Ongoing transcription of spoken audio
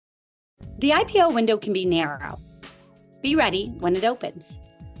The IPO window can be narrow. Be ready when it opens.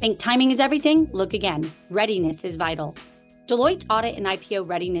 Think timing is everything? Look again. Readiness is vital. Deloitte's audit and IPO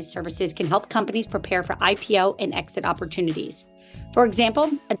readiness services can help companies prepare for IPO and exit opportunities. For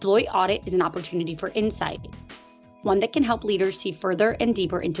example, a Deloitte audit is an opportunity for insight, one that can help leaders see further and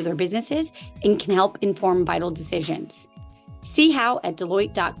deeper into their businesses and can help inform vital decisions. See how at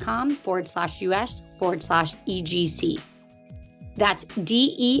Deloitte.com/US/EGC. That's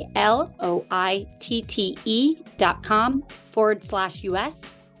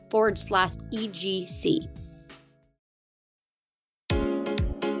DELOITTE.com/US/EGC.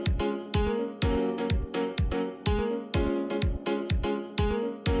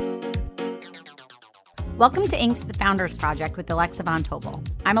 Welcome to Inc.'s The Founders Project with Alexa Von Tobel.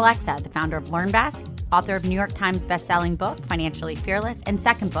 I'm Alexa, the founder of LearnVest, author of New York Times bestselling book, Financially Fearless, and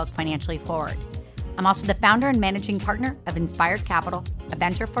second book, Financially Forward. I'm also the founder and managing partner of Inspired Capital, a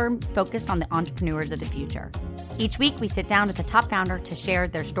venture firm focused on the entrepreneurs of the future. Each week, we sit down with a top founder to share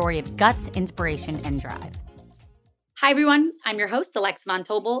their story of guts, inspiration, and drive. Hi, everyone. I'm your host, Alexa Von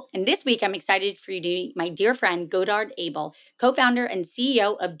Tobel, and this week I'm excited for you to meet my dear friend, Godard Abel, co-founder and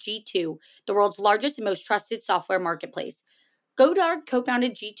CEO of G2, the world's largest and most trusted software marketplace. Godard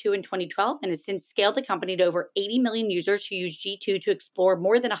co-founded G2 in 2012 and has since scaled the company to over 80 million users who use G2 to explore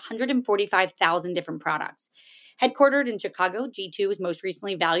more than 145,000 different products. Headquartered in Chicago, G2 was most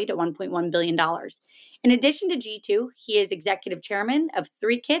recently valued at $1.1 billion. In addition to G2, he is executive chairman of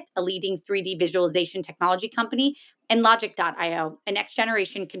 3Kit, a leading 3D visualization technology company, and Logic.io, a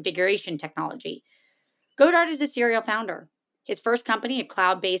next-generation configuration technology. Godard is a serial founder. His first company, a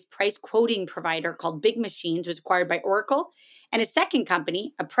cloud-based price quoting provider called Big Machines, was acquired by Oracle, and his second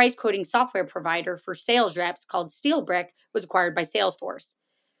company, a price quoting software provider for sales reps called SteelBrick, was acquired by Salesforce.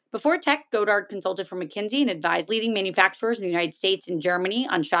 Before tech, Godard consulted for McKinsey and advised leading manufacturers in the United States and Germany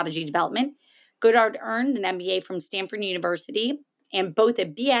on strategy development. Godard earned an MBA from Stanford University and both a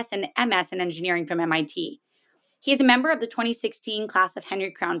BS and MS in engineering from MIT. He is a member of the 2016 class of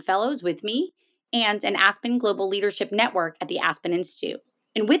Henry Crown Fellows with me and an Aspen Global Leadership Network at the Aspen Institute.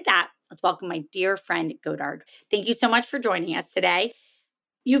 And with that, let's welcome my dear friend, Godard. Thank you so much for joining us today.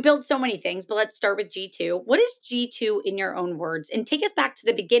 You've built so many things, but let's start with G2. What is G2 in your own words? And take us back to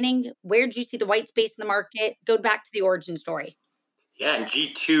the beginning. Where did you see the white space in the market? Go back to the origin story. Yeah, and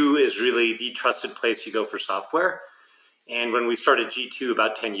G2 is really the trusted place you go for software. And when we started G2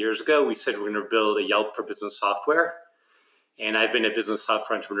 about 10 years ago, we said we're going to build a Yelp for business software. And I've been a business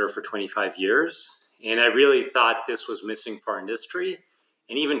software entrepreneur for 25 years. And I really thought this was missing for our industry.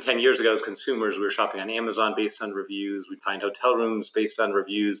 And even 10 years ago, as consumers, we were shopping on Amazon based on reviews. We'd find hotel rooms based on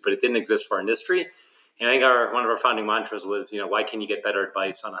reviews, but it didn't exist for our industry. And I think one of our founding mantras was, why can you get better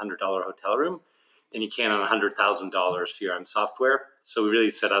advice on a $100 hotel room than you can on a $100,000 CRM software? So we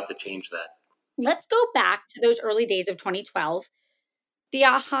really set out to change that. Let's go back to those early days of 2012. The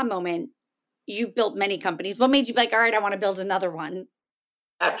aha moment. You've built many companies. What made you be like, all right, I want to build another one?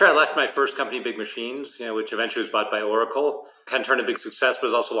 After I left my first company, Big Machines, which eventually was bought by Oracle, kind of turned a big success, but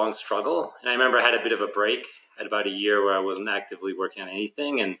it was also a long struggle. And I remember I had a bit of a break. I had about a year where I wasn't actively working on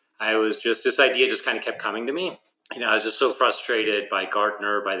anything. And this idea just kind of kept coming to me. I was just so frustrated by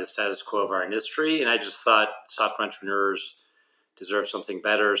Gartner, by the status quo of our industry. And I just thought software entrepreneurs deserve something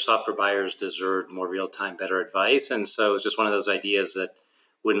better. Software buyers deserve more real-time, better advice. And so it was just one of those ideas that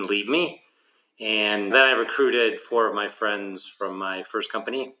wouldn't leave me. And then I recruited 4 of my friends from my first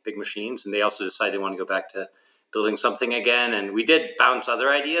company, Big Machines, and they also decided they want to go back to building something again. And we did bounce other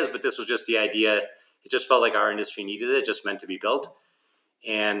ideas, but this was just the idea. It just felt like our industry needed it. It just meant to be built.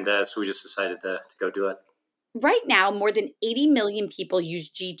 And so we just decided to go do it. Right now, more than 80 million people use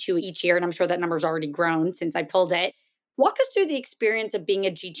G2 each year, and I'm sure that number's already grown since I pulled it. Walk us through the experience of being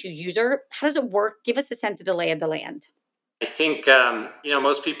a G2 user. How does it work? Give us a sense of the lay of the land. I think,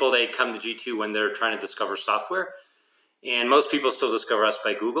 most people, they come to G2 when they're trying to discover software. And most people still discover us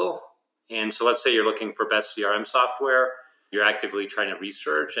by Google. And so let's say you're looking for best CRM software. You're actively trying to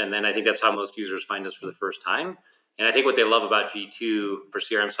research. And then I think that's how most users find us for the first time. And I think what they love about G2 for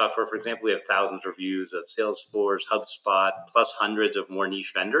CRM software, for example, we have thousands of reviews of Salesforce, HubSpot, plus hundreds of more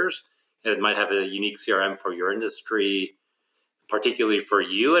niche vendors that might have a unique CRM for your industry, particularly for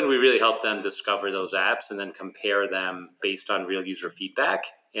you. And we really help them discover those apps and then compare them based on real user feedback.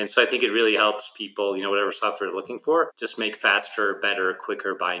 And so I think it really helps people, whatever software they're looking for, just make faster, better,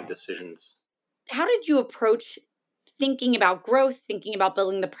 quicker buying decisions. How did you approach thinking about growth, thinking about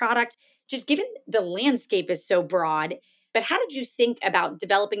building the product, just given the landscape is so broad? But how did you think about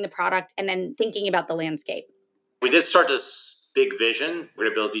developing the product and then thinking about the landscape? We did start this big vision. We're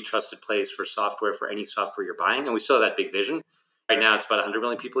going to build the trusted place for software, for any software you're buying. And we saw that big vision. Right now, it's about 100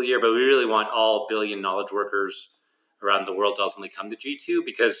 million people a year, but we really want all billion knowledge workers around the world to ultimately come to G2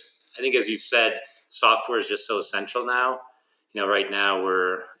 because I think, as you said, software is just so essential now. Right now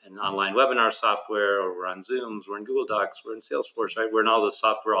we're in online webinar software, or we're on Zooms, we're in Google Docs, we're in Salesforce, right? We're in all this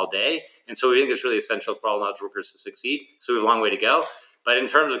software all day. And so we think it's really essential for all knowledge workers to succeed. So we have a long way to go. But in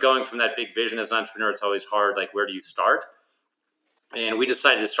terms of going from that big vision as an entrepreneur, it's always hard. Like, where do you start? And we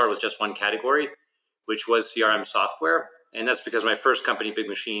decided to start with just one category, which was CRM software. And that's because my first company, Big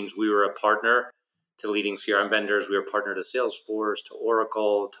Machines, we were a partner to leading CRM vendors. We were a partner to Salesforce, to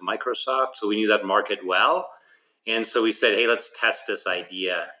Oracle, to Microsoft. So we knew that market well. And so we said, hey, let's test this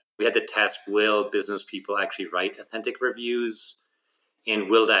idea. We had to test, will business people actually write authentic reviews? And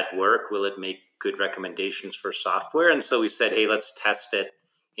will that work? Will it make good recommendations for software? And so we said, hey, let's test it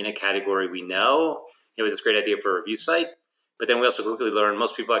in a category we know. It was this great idea for a review site. But then we also quickly learned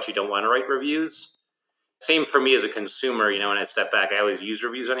most people actually don't want to write reviews. Same for me as a consumer. When I step back, I always use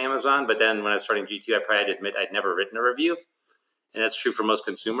reviews on Amazon. But then when I was starting G2, I probably had to admit I'd never written a review. And that's true for most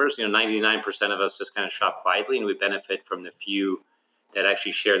consumers. 99% of us just kind of shop quietly, and we benefit from the few that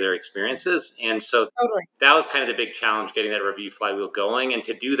actually share their experiences. And so That was kind of the big challenge, getting that review flywheel going. And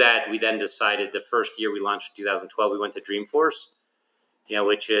to do that, we then decided the first year we launched in 2012, we went to Dreamforce,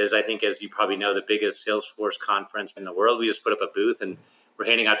 which is, I think, as you probably know, the biggest Salesforce conference in the world. We just put up a booth and we're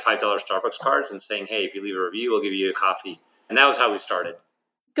handing out $5 Starbucks cards and saying, hey, if you leave a review, we'll give you a coffee. And that was how we started.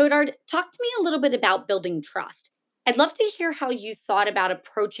 Godard, talk to me a little bit about building trust. I'd love to hear how you thought about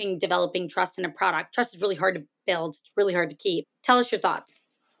approaching developing trust in a product. Trust is really hard to build. It's really hard to keep. Tell us your thoughts.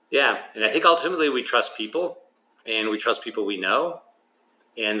 Yeah. And I think ultimately we trust people, and we trust people we know.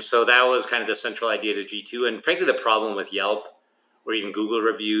 And so that was kind of the central idea to G2. And frankly, the problem with Yelp or even Google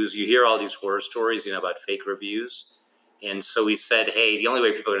reviews, you hear all these horror stories, about fake reviews. And so we said, hey, the only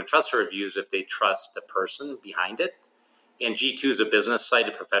way people are going to trust our reviews is if they trust the person behind it. And G2 is a business site,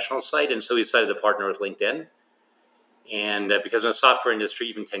 a professional site. And so we decided to partner with LinkedIn. And because in the software industry,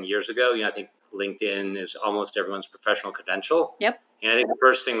 even 10 years ago, I think LinkedIn is almost everyone's professional credential. Yep. And I think the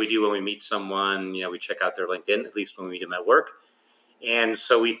first thing we do when we meet someone, we check out their LinkedIn, at least when we meet them at work. And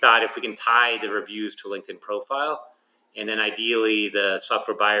so we thought if we can tie the reviews to a LinkedIn profile, and then ideally the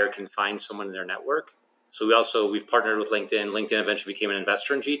software buyer can find someone in their network. So we've partnered with LinkedIn. LinkedIn eventually became an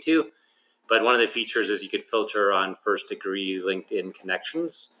investor in G2. But one of the features is you could filter on first degree LinkedIn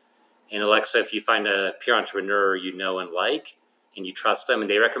connections. And Alexa, if you find a peer entrepreneur you know and like, and you trust them and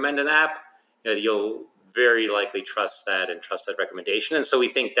they recommend an app, you'll very likely trust that and trust that recommendation. And so we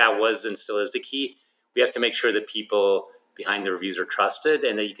think that was and still is the key. We have to make sure that people behind the reviews are trusted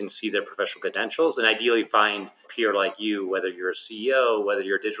and that you can see their professional credentials, and ideally find a peer like you, whether you're a CEO, whether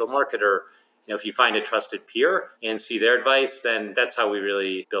you're a digital marketer. If you find a trusted peer and see their advice, then that's how we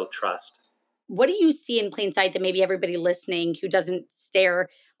really build trust. What do you see in plain sight that maybe everybody listening who doesn't stare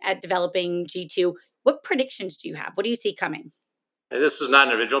at developing G2, what predictions do you have? What do you see coming? And this is not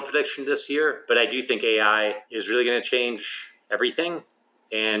an original prediction this year, but I do think AI is really going to change everything.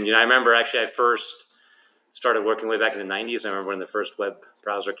 And, I remember actually I first started working way back in the 90s. I remember when the first web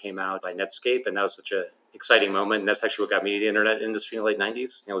browser came out by Netscape, and that was such an exciting moment. And that's actually what got me to the internet industry in the late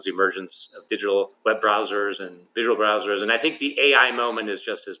 90s. It was the emergence of digital web browsers and visual browsers. And I think the AI moment is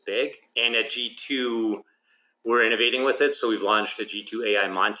just as big. And at G2, we're innovating with it. So we've launched a G2 AI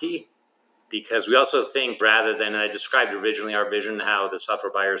Monty, because we also think, rather than, I described originally our vision, how the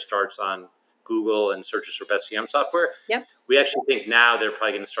software buyer starts on Google and searches for best CRM software. Yep. We actually think now they're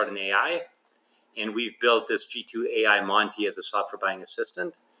probably going to start in AI. And we've built this G2 AI Monty as a software buying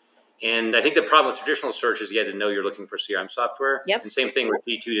assistant. And I think the problem with traditional search is you had to know you're looking for CRM software. Yep. And same thing with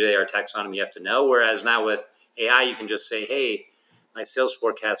G2 today, our taxonomy, you have to know. Whereas now with AI, you can just say, hey, my sales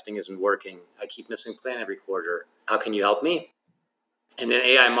forecasting isn't working. I keep missing plan every quarter. How can you help me? And then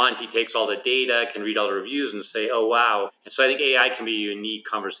AI Monty takes all the data, can read all the reviews and say, oh, wow. And so I think AI can be a unique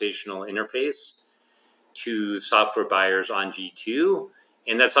conversational interface to software buyers on G2.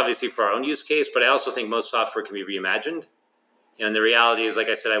 And that's obviously for our own use case, but I also think most software can be reimagined. And the reality is, like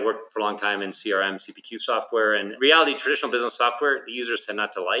I said, I worked for a long time in CRM, CPQ software. And reality, traditional business software, the users tend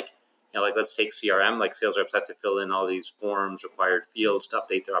not to like. Like let's take CRM, like sales reps have to fill in all these forms, required fields to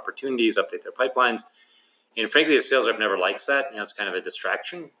update their opportunities, update their pipelines. And frankly, the sales rep never likes that. It's kind of a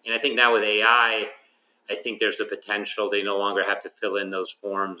distraction. And I think now with AI, I think there's the potential they no longer have to fill in those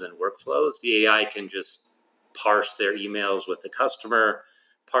forms and workflows. The AI can just parse their emails with the customer,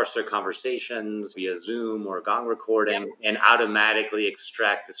 parse their conversations via Zoom or Gong recording, and automatically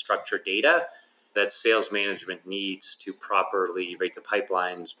extract the structured data that sales management needs to properly rate the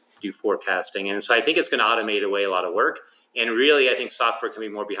pipelines, do forecasting. And so I think it's going to automate away a lot of work. And really, I think software can be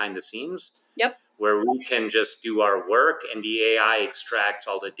more behind the scenes. Yep. where we can just do our work and the AI extracts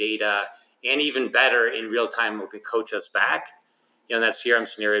all the data, and even better, in real time, will coach us back. In that CRM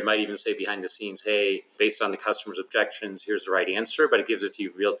scenario, it might even say behind the scenes, hey, based on the customer's objections, here's the right answer, but it gives it to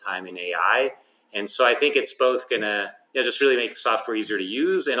you real time in AI. And so I think it's both going to just really make software easier to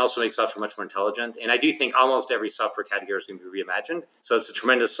use and also make software much more intelligent. And I do think almost every software category is going to be reimagined. So it's a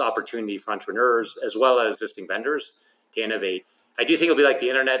tremendous opportunity for entrepreneurs as well as existing vendors to innovate. I do think it'll be like the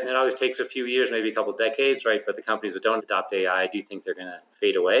internet, and it always takes a few years, maybe a couple of decades, right? But the companies that don't adopt AI, I do think they're going to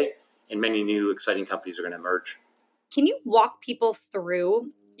fade away, and many new exciting companies are going to emerge. Can you walk people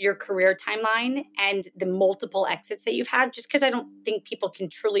through your career timeline and the multiple exits that you've had? Just because I don't think people can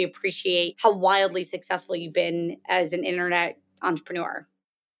truly appreciate how wildly successful you've been as an internet entrepreneur.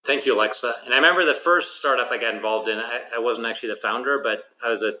 Thank you, Alexa. And I remember the first startup I got involved in, I wasn't actually the founder, but I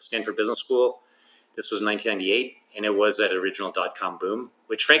was at Stanford Business School. This was 1998, and it was that original dot-com boom,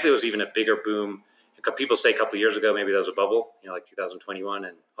 which frankly was even a bigger boom. People say a couple of years ago, maybe that was a bubble, like 2021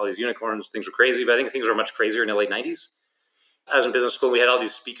 and all these unicorns, things were crazy, but I think things were much crazier in the late 90s. I was in business school. We had all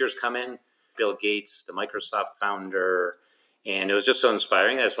these speakers come in, Bill Gates, the Microsoft founder, and it was just so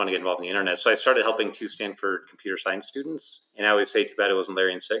inspiring. I just wanted to get involved in the internet. So I started helping two Stanford computer science students. And I always say too bad it wasn't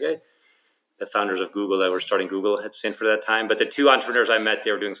Larry and Sergey, the founders of Google that were starting Google at Stanford at that time. But the two entrepreneurs I met,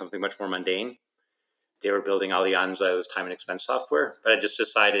 they were doing something much more mundane. They were building Alianza, it was time and expense software. But I just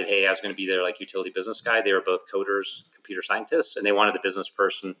decided, hey, I was going to be their utility business guy. They were both coders, computer scientists, and they wanted the business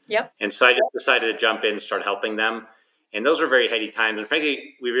person. Yep. And so I just decided to jump in and start helping them. And those were very heady times. And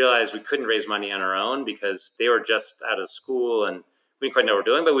frankly, we realized we couldn't raise money on our own because they were just out of school and we didn't quite know what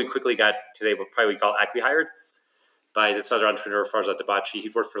we were doing. But we quickly got today what probably we call acqui-hired by this other entrepreneur, Farzad Dabachi.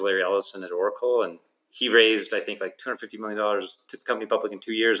 He'd worked for Larry Ellison at Oracle, and he raised, I think, $250 million, took the company public in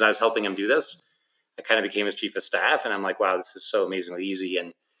 2 years, and I was helping him do this. I kind of became his chief of staff, and I'm like, wow, this is so amazingly easy.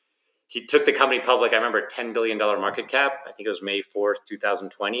 And he took the company public, I remember, $10 billion market cap. I think it was May 4th,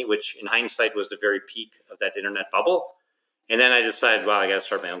 2020, which in hindsight was the very peak of that internet bubble. And then I decided, wow, I got to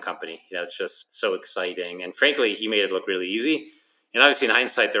start my own company. It's just so exciting. And frankly, he made it look really easy. And obviously, in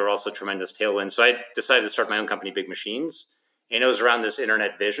hindsight, there were also tremendous tailwinds. So I decided to start my own company, Big Machines. And it was around this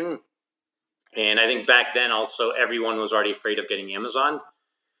internet vision. And I think back then also, everyone was already afraid of getting Amazon.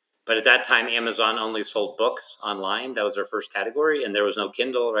 But at that time, Amazon only sold books online. That was their first category. And there was no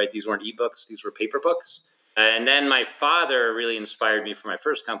Kindle, right? These weren't ebooks. These were paper books. And then my father really inspired me for my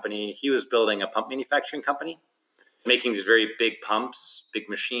first company. He was building a pump manufacturing company, making these very big pumps, big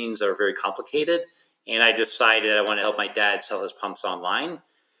machines that are very complicated. And I decided I want to help my dad sell his pumps online.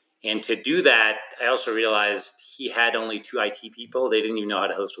 And to do that, I also realized he had only 2 IT people. They didn't even know how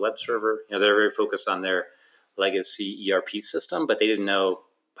to host a web server. They're very focused on their legacy ERP system, but they didn't know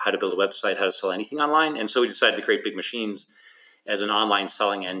how to build a website, how to sell anything online. And so we decided to create Big Machines as an online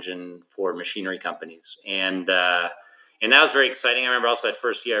selling engine for machinery companies. And that was very exciting. I remember also that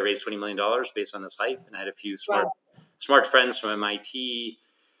first year I raised $20 million based on this hype. And I had a few smart friends from MIT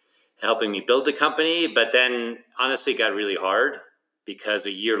helping me build the company. But then honestly, it got really hard because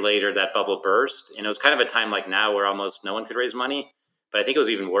a year later that bubble burst. And it was kind of a time like now where almost no one could raise money. But I think it was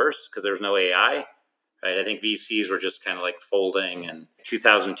even worse because there was no AI. Right? I think VCs were just kind of folding. And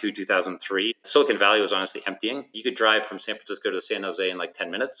 2002, 2003, Silicon Valley was honestly emptying. You could drive from San Francisco to San Jose in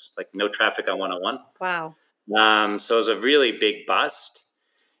 10 minutes, no traffic on 101. Wow. So it was a really big bust.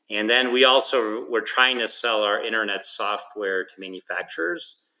 And then we also were trying to sell our internet software to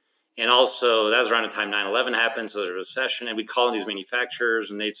manufacturers. And also that was around the time 9/11 happened. So there was a recession, and we'd call in these manufacturers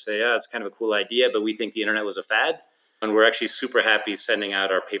and they'd say, it's kind of a cool idea, but we think the internet was a fad. And we're actually super happy sending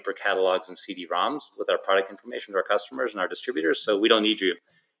out our paper catalogs and CD-ROMs with our product information to our customers and our distributors. So we don't need you.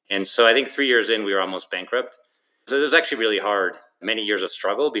 And so I think 3 years in, we were almost bankrupt. So it was actually really hard. Many years of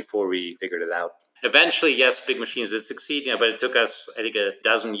struggle before we figured it out. Eventually, yes, Big Machines did succeed, but it took us, I think, a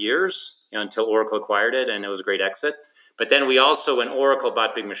dozen years until Oracle acquired it, and it was a great exit. But then we also, when Oracle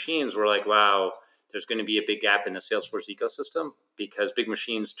bought Big Machines, we're like, wow, there's going to be a big gap in the Salesforce ecosystem because Big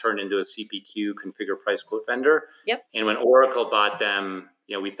Machines turned into a CPQ, configure price quote vendor. Yep. And when Oracle bought them,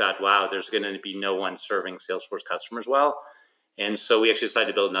 we thought, wow, there's going to be no one serving Salesforce customers well. And so we actually decided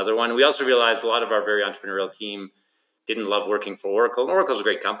to build another one. We also realized a lot of our very entrepreneurial team didn't love working for Oracle. And Oracle's a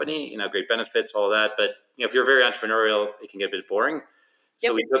great company, great benefits, all that. But if you're very entrepreneurial, it can get a bit boring.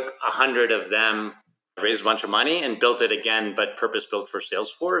 So we took 100 of them, raised a bunch of money, and built it again, but purpose-built for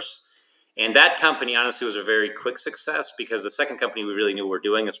Salesforce. And that company, honestly, was a very quick success because the second company we really knew what we were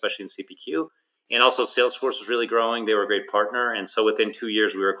doing, especially in CPQ. And also Salesforce was really growing. They were a great partner. And so within 2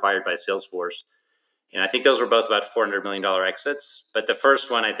 years, we were acquired by Salesforce. And I think those were both about $400 million exits. But the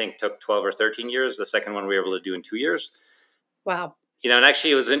first one, I think, took 12 or 13 years. The second one we were able to do in 2 years. Wow. And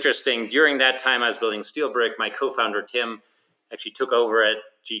actually it was interesting. During that time I was building SteelBrick, my co-founder, Tim, actually took over at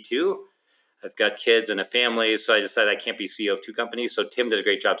G2. I've got kids and a family, so I decided I can't be CEO of two companies. So Tim did a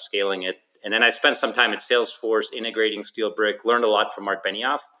great job scaling it. And then I spent some time at Salesforce integrating SteelBrick, learned a lot from Mark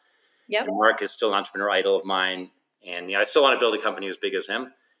Benioff. Yep. And Mark is still an entrepreneur idol of mine. And I still want to build a company as big as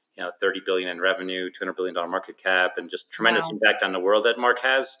him. 30 billion in revenue, $200 billion market cap, and just tremendous impact on the world that Mark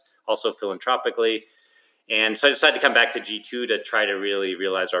has, also philanthropically. And so I decided to come back to G2 to try to really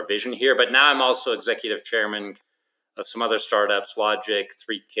realize our vision here. But now I'm also executive chairman of some other startups, Logic,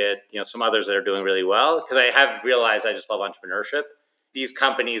 3Kit, some others that are doing really well. Because I have realized I just love entrepreneurship. These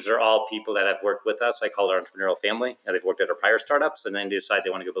companies are all people that have worked with us. I call our entrepreneurial family. And they've worked at our prior startups and then they decide they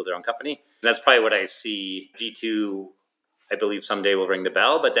want to go build their own company. And that's probably what I see. G2, I believe someday will ring the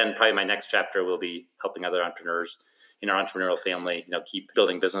bell, but then probably my next chapter will be helping other entrepreneurs in our entrepreneurial family, keep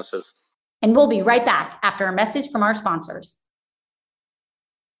building businesses. And we'll be right back after a message from our sponsors.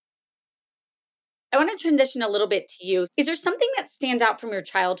 I want to transition a little bit to you. Is there something that stands out from your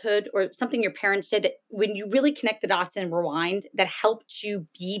childhood or something your parents did that when you really connect the dots and rewind that helped you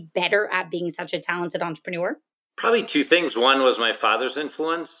be better at being such a talented entrepreneur? Probably two things. One was my father's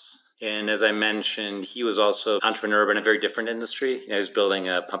influence. And as I mentioned, he was also an entrepreneur, but in a very different industry. He was building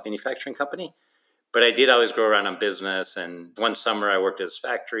a pump manufacturing company. But I did always go around on business. And one summer I worked at his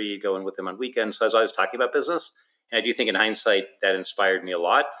factory, going with him on weekends. So I was always talking about business. And I do think in hindsight, that inspired me a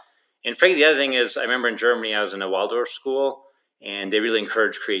lot. And frankly, the other thing is, I remember in Germany, I was in a Waldorf school and they really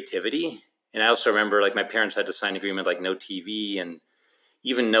encouraged creativity. And I also remember my parents had to sign an agreement, no TV and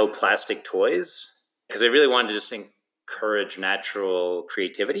even no plastic toys, because they really wanted to just encourage natural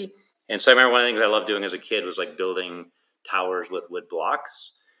creativity. And so I remember one of the things I loved doing as a kid was building towers with wood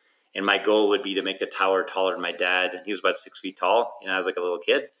blocks. And my goal would be to make the tower taller than my dad. He was about 6 feet tall, and I was a little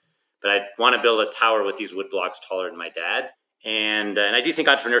kid. But I want to build a tower with these wood blocks taller than my dad. And I do think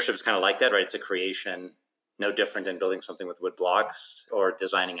entrepreneurship is kind of like that, right? It's a creation, no different than building something with wood blocks or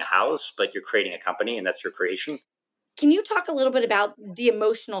designing a house, but you're creating a company and that's your creation. Can you talk a little bit about the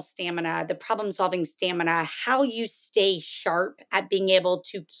emotional stamina, the problem-solving stamina, how you stay sharp at being able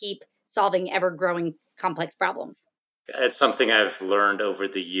to keep solving ever-growing complex problems? It's something I've learned over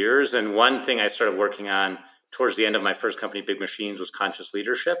the years. And one thing I started working on towards the end of my first company, Big Machines, was conscious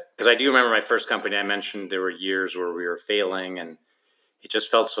leadership. Because I do remember my first company, I mentioned there were years where we were failing and it just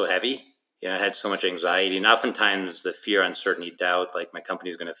felt so heavy. I had so much anxiety. And oftentimes the fear, uncertainty, doubt, my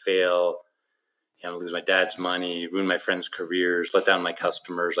company's going to fail, lose my dad's money, ruin my friends' careers, let down my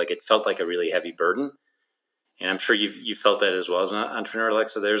customers. It felt like a really heavy burden. And I'm sure you felt that as well as an entrepreneur,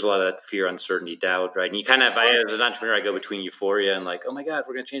 Alexa. There's a lot of that fear, uncertainty, doubt, right? And you kind of, as an entrepreneur, I go between euphoria and oh my God,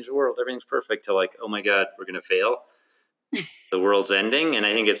 we're going to change the world. Everything's perfect, to oh my God, we're going to fail. The world's ending. And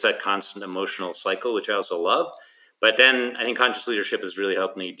I think it's that constant emotional cycle, which I also love. But then I think conscious leadership has really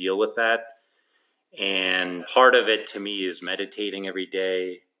helped me deal with that. And part of it to me is meditating every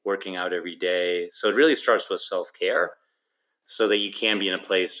day, working out every day. So it really starts with self-care so that you can be in a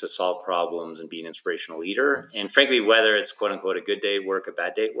place to solve problems and be an inspirational leader. And frankly, whether it's quote unquote a good day at work, a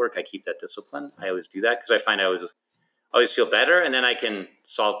bad day at work, I keep that discipline. I always do that because I find I always feel better and then I can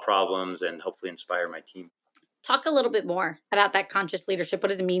solve problems and hopefully inspire my team. Talk a little bit more about that conscious leadership. What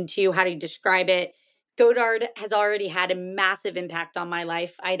does it mean to you? How do you describe it? Godard has already had a massive impact on my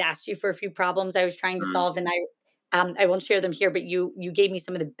life. I'd asked you for a few problems I was trying to solve, and I won't share them here, but you gave me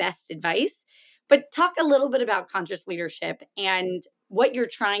some of the best advice. But talk a little bit about conscious leadership and what you're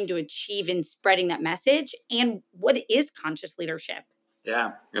trying to achieve in spreading that message and what is conscious leadership.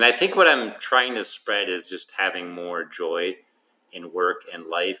 Yeah. And I think what I'm trying to spread is just having more joy in work and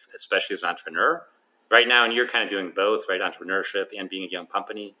life, especially as an entrepreneur. Right now, and you're kind of doing both, right? Entrepreneurship and being a young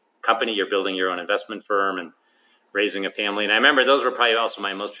company, you're building your own investment firm and raising a family. And I remember those were probably also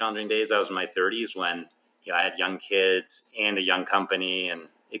my most challenging days. I was in my 30s when I had young kids and a young company, and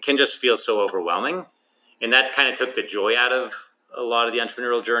it can just feel so overwhelming. And that kind of took the joy out of a lot of the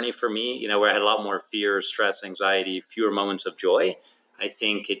entrepreneurial journey for me, where I had a lot more fear, stress, anxiety, fewer moments of joy. I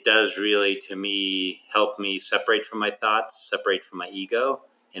think it does really, to me, help me separate from my thoughts, separate from my ego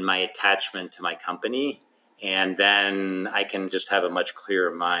and my attachment to my company. And then I can just have a much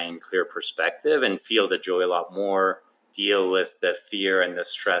clearer mind, clear perspective, and feel the joy a lot more, deal with the fear and the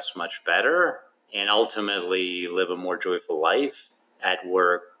stress much better, and ultimately live a more joyful life at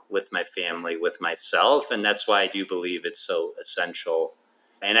work, with my family, with myself. And that's why I do believe it's so essential.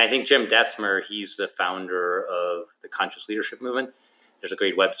 And I think Jim Dethmer, he's the founder of the Conscious Leadership Movement. There's a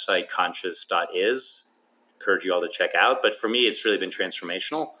great website, conscious.is. Encourage you all to check out. But for me, it's really been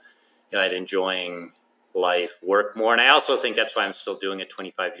transformational. I'd enjoying life, work more. And I also think that's why I'm still doing it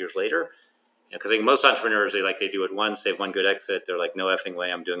 25 years later, Because I think most entrepreneurs, they do it once, they have one good exit. They're like, no effing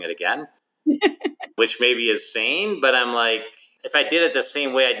way, I'm doing it again, which maybe is sane. But I'm like, if I did it the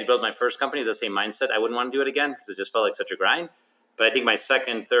same way I did build my first company, the same mindset, I wouldn't want to do it again because it just felt like such a grind. But I think my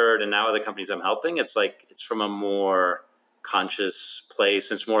second, third, and now other companies I'm helping, it's from a more conscious place.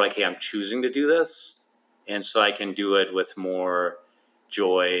 It's more like, hey, I'm choosing to do this. And so I can do it with more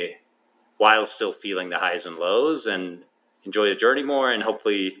joy while still feeling the highs and lows and enjoy the journey more and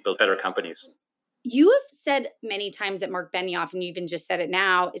hopefully build better companies. You have said many times that Mark Benioff, and you even just said it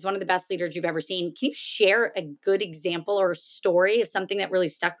now, is one of the best leaders you've ever seen. Can you share a good example or a story of something that really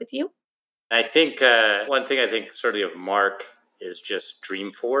stuck with you? I think one thing I think certainly of Mark is just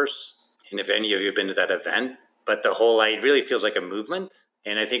Dreamforce. And if any of you have been to that event, but it really feels like a movement.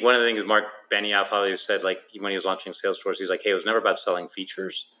 And I think one of the things Mark Benioff always said, like when he was launching Salesforce, he's like, hey, it was never about selling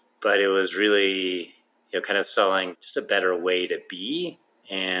features, but it was really, kind of selling just a better way to be.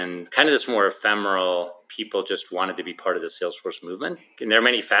 And kind of this more ephemeral, people just wanted to be part of the Salesforce movement. And there are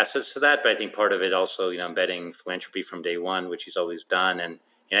many facets to that, but I think part of it also, embedding philanthropy from day one, which he's always done. And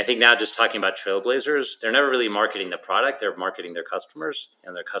I think now just talking about trailblazers, they're never really marketing the product, they're marketing their customers,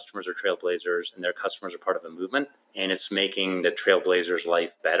 and their customers are trailblazers, and their customers are part of a movement. And it's making the trailblazers'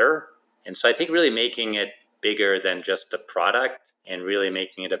 life better. And so I think really making it bigger than just a product and really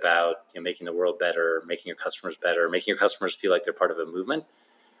making it about making the world better, making your customers better, making your customers feel like they're part of a movement.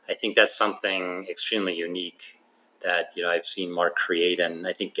 I think that's something extremely unique that I've seen Mark create. And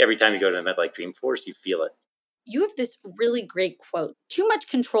I think every time you go to an event like Dreamforce, you feel it. You have this really great quote. Too much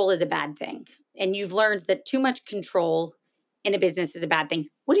control is a bad thing. And you've learned that too much control in a business is a bad thing.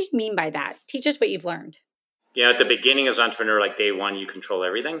 What do you mean by that? Teach us what you've learned. At the beginning as an entrepreneur, like day one, you control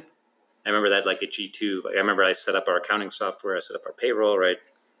everything. I remember that like at G2, I remember I set up our accounting software, I set up our payroll, right?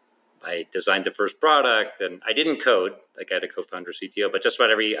 I designed the first product and I didn't code, like I had a co-founder, CTO, but just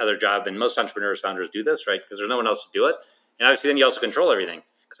about every other job. And most entrepreneurs, founders do this, right? Because there's no one else to do it. And obviously then you also control everything.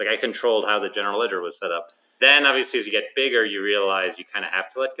 Because I controlled how the general ledger was set up. Then obviously as you get bigger, you realize you kind of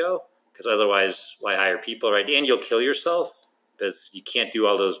have to let go. Because otherwise, why hire people, right? And you'll kill yourself because you can't do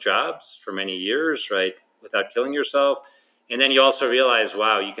all those jobs for many years, right? Without killing yourself. And then you also realize,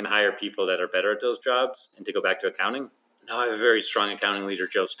 wow, you can hire people that are better at those jobs and to go back to accounting. Now I have a very strong accounting leader,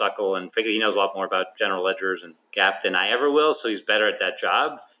 Joe Stuckel, and he knows a lot more about general ledgers and GAAP than I ever will. So he's better at that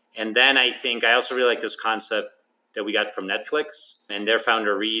job. And then I think I also really like this concept that we got from Netflix and their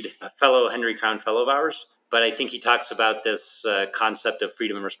founder, Reed, a fellow Henry Crown fellow of ours. But I think he talks about this concept of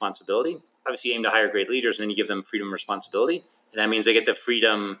freedom and responsibility. Obviously, you aim to hire great leaders and then you give them freedom and responsibility. And that means they get the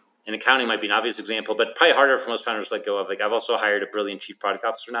freedom. And accounting might be an obvious example, but probably harder for most founders to let go of. Like I've also hired a brilliant chief product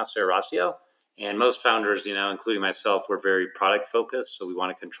officer now, Sarah Rossio. And most founders, including myself, we're very product focused. So we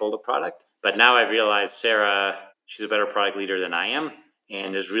want to control the product. But now I've realized Sarah, she's a better product leader than I am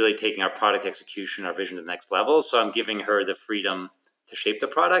and is really taking our product execution, our vision to the next level. So I'm giving her the freedom to shape the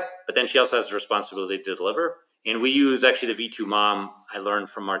product, but then she also has the responsibility to deliver. And we use actually the V2 Mom I learned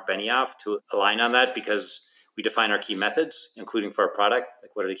from Mark Benioff to align on that because we define our key methods, including for our product,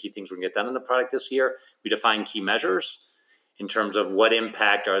 like what are the key things we're going to get done in the product this year. We define key measures in terms of what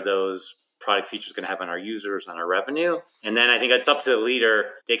impact are those product features going to have on our users, on our revenue. And then I think it's up to the leader.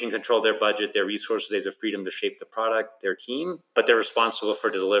 They can control their budget, their resources, they have the freedom to shape the product, their team, but they're responsible for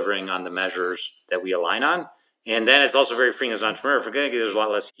delivering on the measures that we align on. And then it's also very freeing as an entrepreneur. Forgetting there's a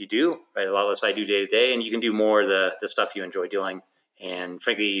lot less you do, right? A lot less I do day to day, and you can do more of the stuff you enjoy doing. And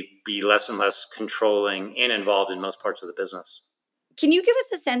frankly, be less and less controlling and involved in most parts of the business. Can you give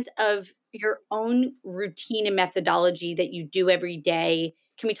us a sense of your own routine and methodology that you do every day?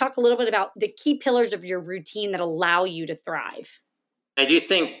 Can we talk a little bit about the key pillars of your routine that allow you to thrive? I do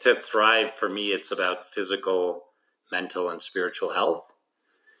think to thrive for me, it's about physical, mental, and spiritual health.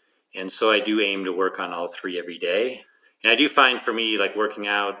 And so I do aim to work on all three every day. And I do find for me, like working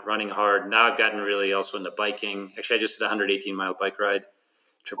out, running hard, now I've gotten really also into biking. Actually, I just did a 118-mile bike ride,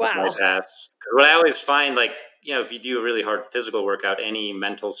 triple bypass. What I always find, like, if you do a really hard physical workout, any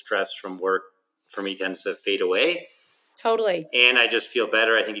mental stress from work for me tends to fade away. Totally. And I just feel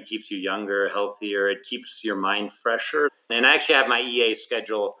better. I think it keeps you younger, healthier. It keeps your mind fresher. And I actually have my EA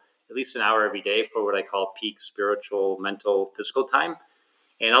schedule at least an hour every day for what I call peak spiritual, mental, physical time.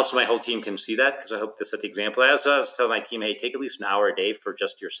 And also my whole team can see that because I hope to set the example. I also tell my team, hey, take at least an hour a day for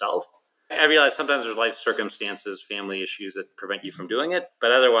just yourself. I realize sometimes there's life circumstances, family issues that prevent you from doing it.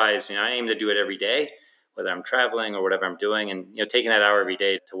 But otherwise, I aim to do it every day, whether I'm traveling or whatever I'm doing. And, taking that hour every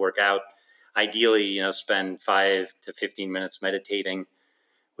day to work out, ideally, spend 5 to 15 minutes meditating,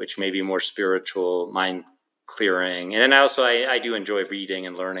 which may be more spiritual, mind clearing. And then also I do enjoy reading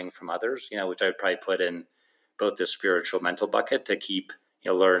and learning from others, which I would probably put in both the spiritual mental bucket to keep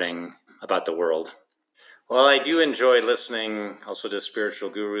learning about the world. Well, I do enjoy listening also to spiritual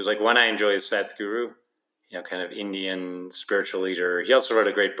gurus. Like one I enjoy is Sadhguru, kind of Indian spiritual leader. He also wrote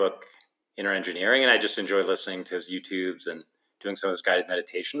a great book, Inner Engineering, and I just enjoy listening to his YouTubes and doing some of his guided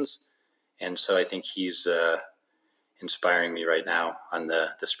meditations. And so I think he's inspiring me right now on the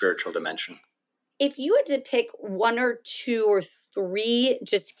spiritual dimension. If you had to pick one or two or three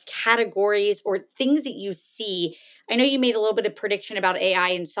just categories or things that you see, I know you made a little bit of prediction about AI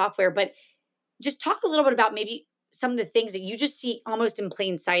and software, but just talk a little bit about maybe some of the things that you just see almost in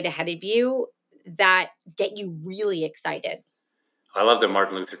plain sight ahead of you that get you really excited. I love the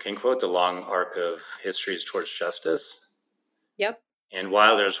Martin Luther King quote, the long arc of history is towards justice. Yep. And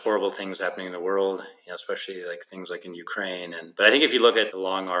while there's horrible things happening in the world, especially like things like in Ukraine, but I think if you look at the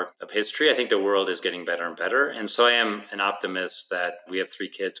long arc of history, I think the world is getting better and better. And so I am an optimist that we have 3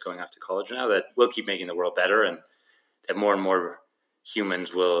 kids going off to college now that will keep making the world better, and that more and more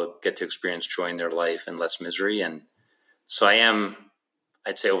humans will get to experience joy in their life and less misery. And so I am,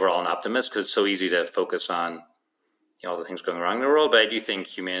 I'd say overall an optimist, because it's so easy to focus on all the things going wrong in the world. But I do think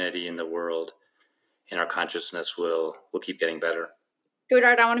humanity in the world and our consciousness will keep getting better.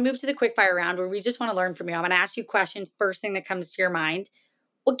 Godard, I want to move to the quickfire round where we just want to learn from you. I'm going to ask you questions. First thing that comes to your mind.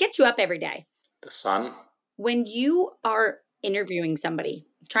 What gets you up every day? The sun. When you are interviewing somebody,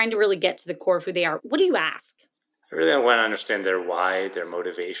 trying to really get to the core of who they are, what do you ask? I really want to understand their why, their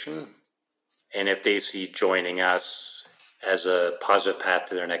motivation, and if they see joining us as a positive path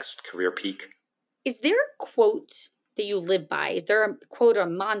to their next career peak. Is there a quote that you live by? Is there a quote or a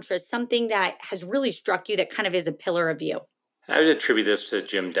mantra, something that has really struck you that kind of is a pillar of you? I would attribute this to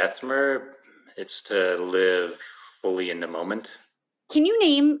Jim Dethmer. It's to live fully in the moment. Can you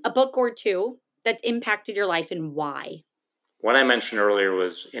name a book or two that's impacted your life and why? One I mentioned earlier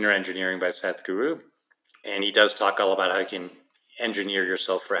was Inner Engineering by Sadhguru. And he does talk all about how you can engineer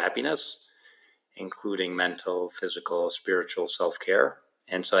yourself for happiness, including mental, physical, spiritual self-care.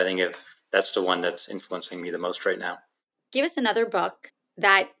 And so I think if that's the one that's influencing me the most right now. Give us another book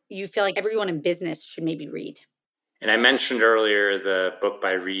that you feel like everyone in business should maybe read. And I mentioned earlier the book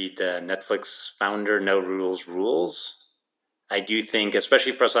by Reed, the Netflix founder, No Rules Rules. I do think,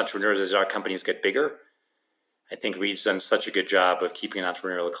 especially for us entrepreneurs, as our companies get bigger, I think Reed's done such a good job of keeping an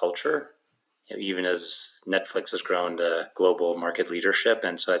entrepreneurial culture, even as Netflix has grown to global market leadership.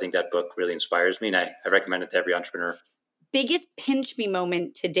 And so I think that book really inspires me, and I recommend it to every entrepreneur. Biggest pinch me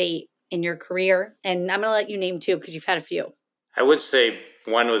moment to date in your career? And I'm going to let you name 2 because you've had a few. I would say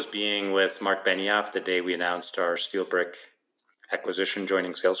one was being with Mark Benioff the day we announced our SteelBrick acquisition,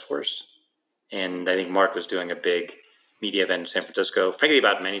 joining Salesforce. And I think Mark was doing a big media event in San Francisco, frankly,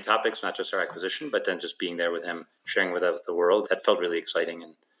 about many topics, not just our acquisition, but then just being there with him, sharing with the world. That felt really exciting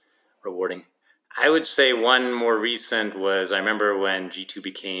and rewarding. I would say one more recent was, I remember when G2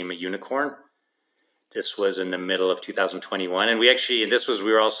 became a unicorn. This was in the middle of 2021. And we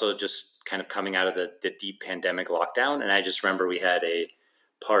were also just kind of coming out of the deep pandemic lockdown. And I just remember we had a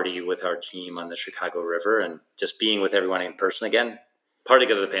party with our team on the Chicago River and just being with everyone in person again. Partly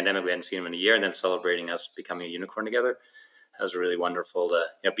because of the pandemic, we hadn't seen them in a year, and then celebrating us becoming a unicorn together. That was really wonderful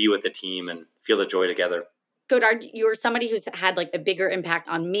to be with the team and feel the joy together. Godard, you're somebody who's had like a bigger impact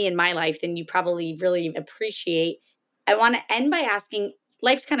on me in my life than you probably really appreciate. I want to end by asking,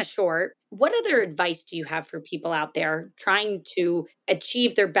 life's kind of short. What other advice do you have for people out there trying to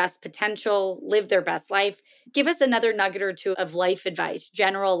achieve their best potential, live their best life? Give us another nugget or two of life advice,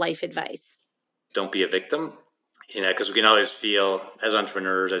 general life advice. Don't be a victim, because we can always feel as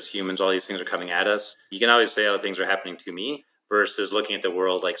entrepreneurs, as humans, all these things are coming at us. You can always say, oh, things are happening to me, versus looking at the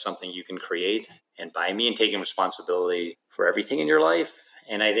world like something you can create and by me, and taking responsibility for everything in your life.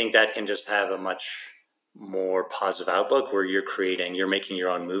 And I think that can just have a much more positive outlook where you're making your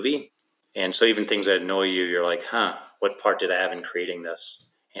own movie. And so even things that annoy you, you're like, what part did I have in creating this?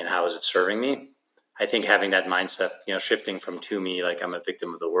 And how is it serving me? I think having that mindset, shifting from to me, like I'm a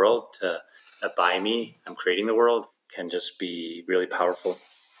victim of the world, to by me, I'm creating the world, can just be really powerful.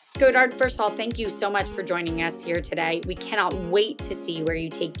 Godard, first of all, thank you so much for joining us here today. We cannot wait to see where you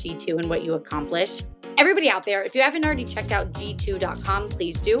take G2 and what you accomplish. Everybody out there, if you haven't already checked out g2.com,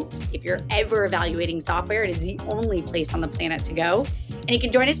 please do. If you're ever evaluating software, it is the only place on the planet to go. And you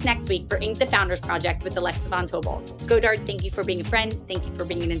can join us next week for Inc. the Founders Project with Alexa Von Tobel. Godard, thank you for being a friend. Thank you for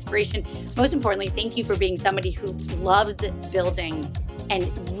being an inspiration. Most importantly, thank you for being somebody who loves building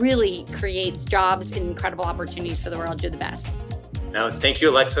and really creates jobs and incredible opportunities for the world. You're the best. No, thank you,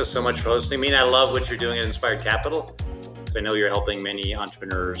 Alexa, so much for hosting me. And I love what you're doing at Inspired Capital. So I know you're helping many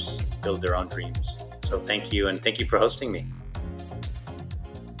entrepreneurs build their own dreams. So thank you, and thank you for hosting me.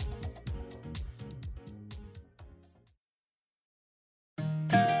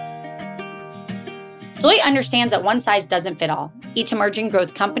 Deloitte understands that one size doesn't fit all. Each emerging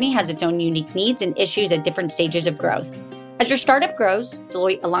growth company has its own unique needs and issues at different stages of growth. As your startup grows,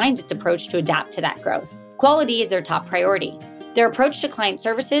 Deloitte aligns its approach to adapt to that growth. Quality is their top priority. Their approach to client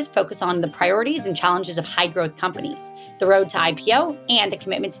services focuses on the priorities and challenges of high-growth companies, the road to IPO, and a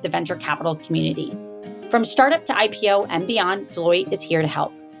commitment to the venture capital community. From startup to IPO and beyond, Deloitte is here to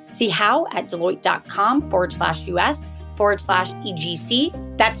help. See how at Deloitte.com/US/EGC.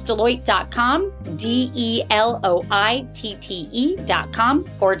 That's Deloitte.com,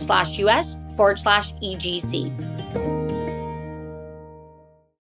 DELOITTE.com/US/EGC.